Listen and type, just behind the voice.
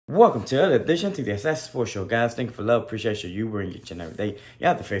Welcome to another edition to the Assassin Sports Show, guys. Thank you for love, appreciation you bring each and every day. You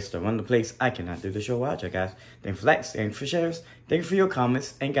have the face to run the place. I cannot do the show without you, guys. Thank you for likes, thank you for shares, thank you for your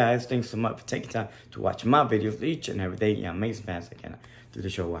comments, and guys, thanks so much for taking time to watch my videos each and every day. You're amazing fans. I cannot do the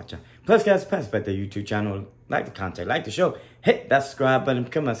show without you. Plus, guys, pass by the YouTube channel, like the content, like the show, hit that subscribe button,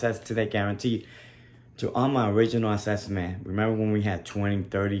 become an assassin today, guaranteed. To all my original assassin, man. Remember when we had 20,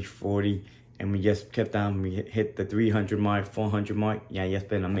 30, 40, and we just kept on, we hit the 300 mark, 400 mark. Yeah, it's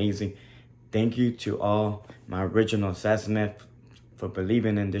been amazing. Thank you to all my original assassin, man, for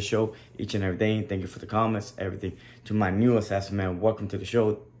believing in this show each and every day. Thank you for the comments, everything. To my new assassin, man, welcome to the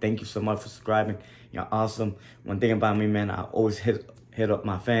show. Thank you so much for subscribing. You're awesome. One thing about me, man, I always hit up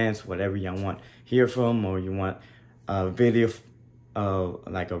my fans, whatever y'all want to hear from, or you want a video,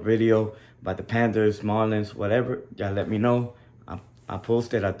 like a video about the Panthers, Marlins, whatever, y'all let me know. I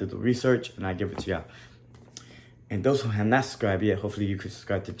post it, I do the research, and I give it to y'all. And those who have not subscribed yet, hopefully you could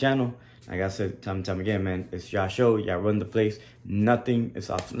subscribe to the channel. Like I said time and time again, man, it's y'all show, y'all run the place. Nothing is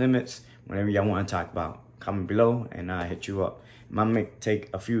off limits. Whenever y'all want to talk about, comment below, and I'll hit you up. It might take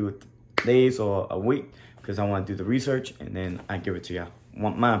a few days or a week, because I want to do the research, and then I give it to y'all.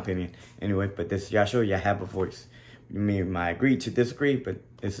 Want my opinion. Anyway, but this is y'all show, y'all have a voice. You might agree to disagree, but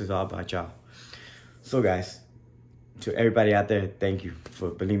this is all about y'all. So guys, to everybody out there, thank you for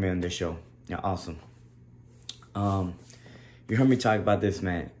believing in this show. You're awesome. You heard me talk about this,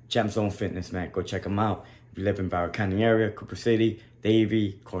 man. Champ Zone Fitness, man. Go check them out. If you live in Broward County area, Cooper City,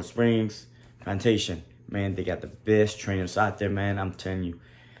 Davie, Coral Springs, Plantation, man, they got the best trainers out there, man. I'm telling you,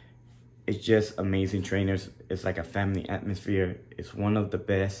 it's just amazing trainers. It's like a family atmosphere. It's one of the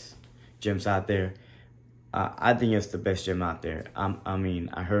best gyms out there. I think it's the best gym out there. I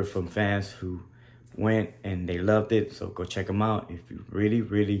mean, I heard from fans who went and they loved it, so go check them out. If you really,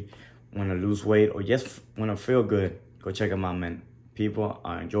 really want to lose weight or just want to feel good, go check them out, man. People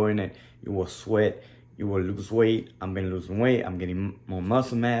are enjoying it. You will sweat. You will lose weight. I've been losing weight. I'm getting more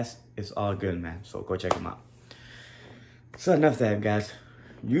muscle mass. It's all good, man. So go check them out. So enough of that, guys.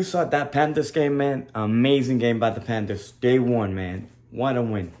 You saw that Panthers game, man. Amazing game by the Panthers. Day one, man. What a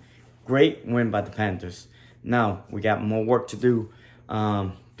win. Great win by the Panthers. Now, we got more work to do.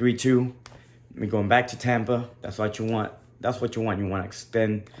 3-2. We're going back to Tampa. That's what you want. That's what you want. You want to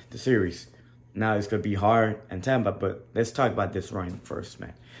extend the series. Now it's going to be hard in Tampa, but let's talk about this run first,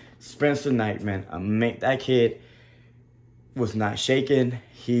 man. Spencer Knight, man. That kid was not shaken.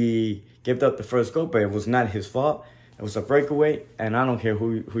 He gave up the first goal, but it was not his fault. It was a breakaway, and I don't care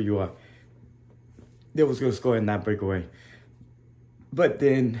who you are. They was going to score in that breakaway. But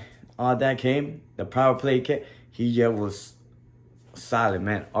then all that came, the power play came. He just was solid,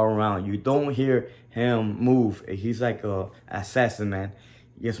 man, all around. You don't hear him move. He's like a assassin, man.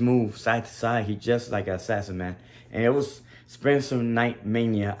 He just move side to side. He just like an assassin, man. And it was Spencer Knight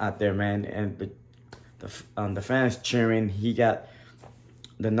mania out there, man. And the fans cheering. He got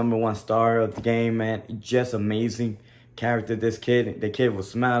the #1 star of the game, man. Just amazing character, this kid. The kid was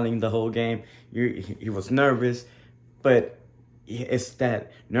smiling the whole game. He was nervous, but it's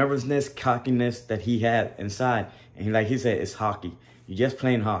that nervousness, cockiness that he had inside. And like he said, it's hockey. You're just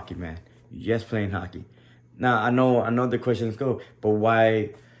playing hockey, man. You're just playing hockey. Now, I know the questions go, but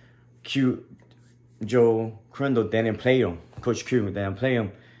why Joe Crandall didn't play him? Coach Q didn't play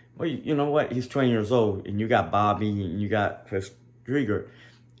him. Well, you know what? He's 20 years old, and you got Bobby, and you got Chris Drieger.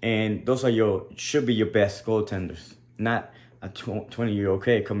 And those should be your best goaltenders. Not a 20-year-old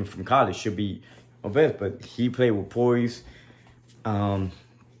kid coming from college should be your best, but he played with poise. And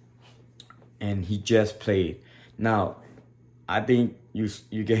he just played. Now, I think you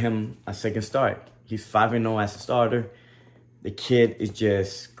get him a second start. He's 5-0 as a starter. The kid is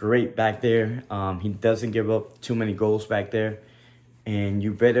just great back there. He doesn't give up too many goals back there. And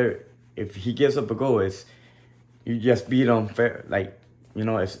you better, if he gives up a goal, you just beat him fair. Like, you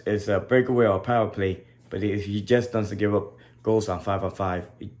know, it's a breakaway or a power play. But if he just doesn't give up goals on 5-on-5,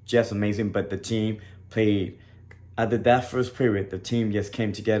 it's just amazing. But the team played. After that first period, the team just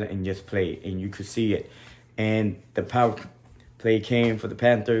came together and just played, and you could see it. And the power play came for the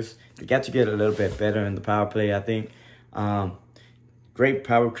Panthers. They got to get a little bit better in the power play, I think. Great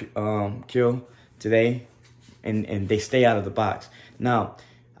power kill today, and they stay out of the box. Now,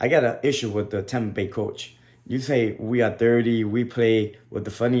 I got an issue with the Tampa Bay coach. You say we are dirty, we play with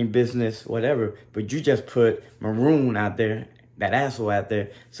the funny business, whatever, but you just put Maroon out there, that asshole out there,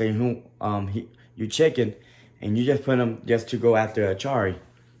 saying you checking. And you just put him just to go after Achari.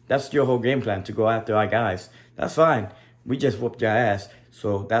 That's your whole game plan, to go after our guys. That's fine. We just whooped your ass,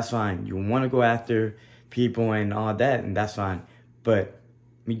 so that's fine. You want to go after people and all that, and that's fine. But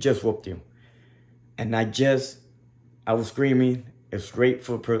we just whooped you. And I was screaming It's great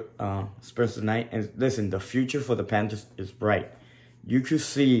for Spencer Knight. And listen, the future for the Panthers is bright. You could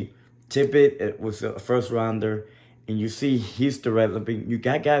see Tippett, it was a first rounder, and you see he's developing. You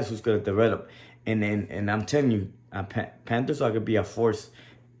got guys who's going to develop. And I'm telling you, Panthers are going to be a force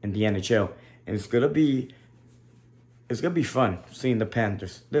in the NHL. And it's going to be fun seeing the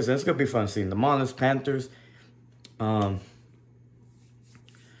Panthers. Listen, it's going to be fun seeing the Marlins, Panthers, the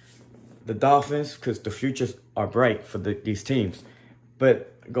Dolphins, because the futures are bright for these teams.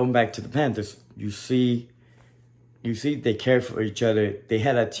 But going back to the Panthers, you see they care for each other. They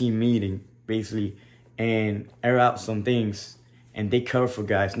had a team meeting, basically, and air out some things, and they cover for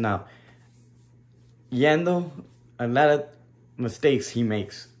guys. Now, Yandel, a lot of mistakes he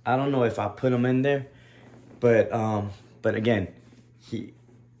makes. I don't know if I put him in there, but again,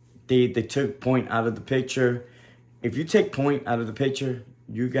 they took Point out of the picture. If you take Point out of the picture,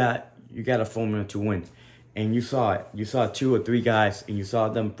 you got a formula to win. And you saw it. You saw 2 or 3 guys, and you saw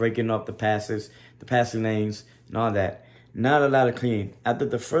them breaking up the passes, the passing lanes, and all that. Not a lot of clean. After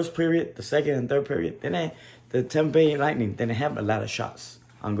the first period, the second and third period, then the Tampa Bay Lightning didn't have a lot of shots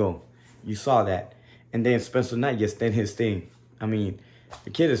on goal. You saw that. And then Spencer Knight just did his thing. I mean, the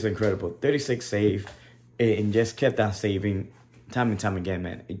kid is incredible. 36 save, and just kept on saving time and time again,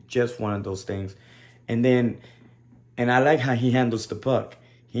 man. It's just one of those things. And I like how he handles the puck.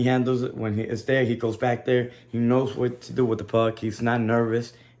 He handles it when it's there. He goes back there. He knows what to do with the puck. He's not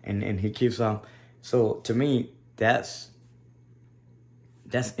nervous, and he keeps on. So to me, that's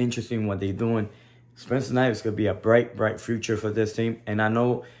interesting what they're doing. Spencer Knight is going to be a bright future for this team. And I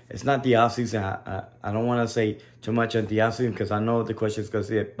know it's not the offseason. I don't want to say too much of the offseason because I know the question is going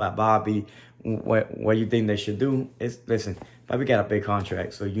to be by Bobby. What you think they should do? Listen, Bobby got a big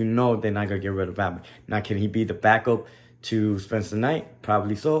contract, so you know they're not going to get rid of Bobby. Now, can he be the backup to Spencer Knight?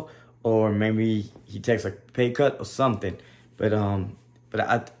 Probably so. Or maybe he takes a pay cut or something. But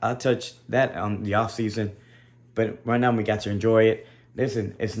I'll touch that on the offseason. But right now we got to enjoy it.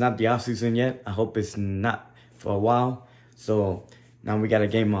 Listen, it's not the offseason yet. I hope it's not for a while. So now we got a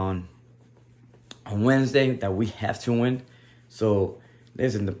game on Wednesday that we have to win. So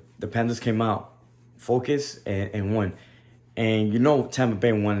listen, the Panthers came out focused and won. And you know Tampa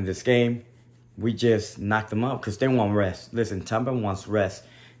Bay won this game. We just knocked them out because they want rest. Listen, Tampa wants rest.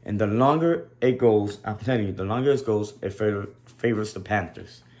 And the longer it goes, I'm telling you, the longer it goes, it favors the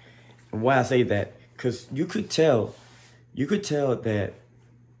Panthers. And why I say that? Because you could tell that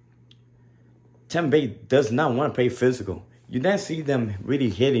Tampa Bay does not want to play physical. You don't see them really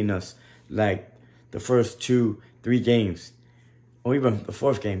hitting us like the first 2-3 games, or even the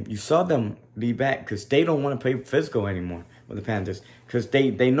 4th game. You saw them lead back because they don't want to play physical anymore with the Panthers because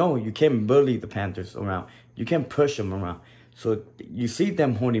they know you can't bully the Panthers around. You can't push them around. So you see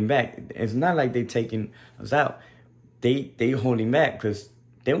them holding back. It's not like they're taking us out. They holding back because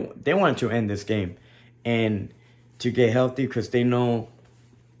they want to end this game and to get healthy because they know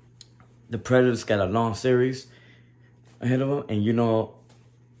the Predators got a long series ahead of them,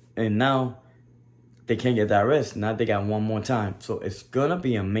 and now they can't get that rest. Now they got one more time, so it's gonna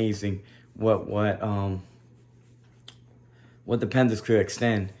be amazing what the Panthers could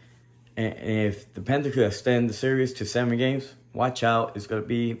extend. And if the Panthers could extend the series to 7 games, watch out. It's gonna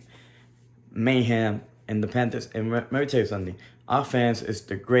be mayhem in the Panthers. And let me tell you something: our fans is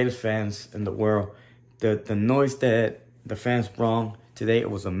the greatest fans in the world. The noise that the fans brought today, it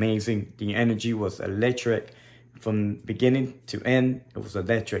was amazing. The energy was electric. From beginning to end, it was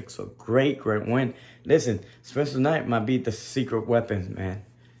electric. So great win. Listen, Spencer Knight might be the secret weapon, man.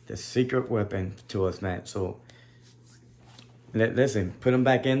 The secret weapon to us, man. So, listen, put him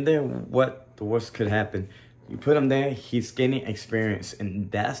back in there. What the worst could happen? You put him there, he's gaining experience. And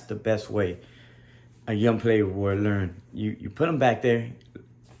that's the best way a young player will learn. You put him back there,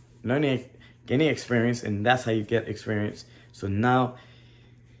 gaining experience, and that's how you get experience. So now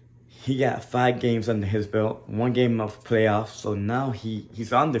he got 5 games under his belt, 1 game of playoffs. So now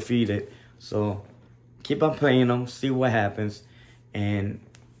he's undefeated. So keep on playing him, see what happens, and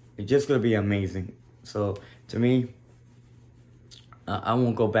it's just gonna be amazing. So to me, I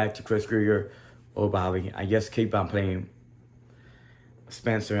won't go back to Chris Krieger or Bobby. I just keep on playing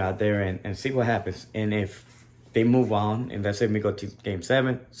Spencer out there and see what happens. And if they move on, and let's say we go to game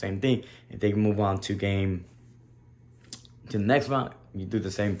 7, same thing. If they move on to the next round, you do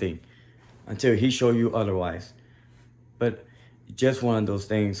the same thing until he show you otherwise. But just one of those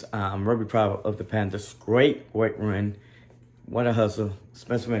things. I'm really proud of the Panthers. Great win. What a hustle.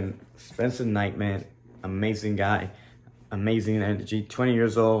 Spencer Knight, man, amazing guy, amazing energy. 20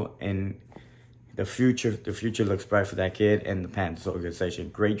 years old, and the future looks bright for that kid and the Panthers organization.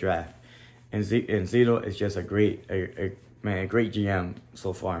 Great draft. And Zito is just a man, great GM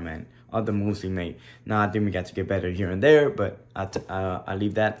so far, man. All the moves he made. Now I think we got to get better here and there, but I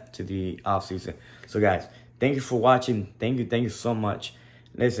leave that to the offseason. So guys, thank you for watching. Thank you so much.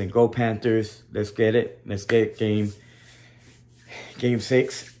 Listen, go Panthers. Let's get it. Let's get game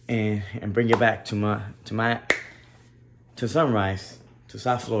 6 and bring it back to Sunrise, to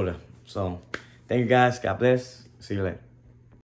South Florida. So thank you guys. God bless. See you later.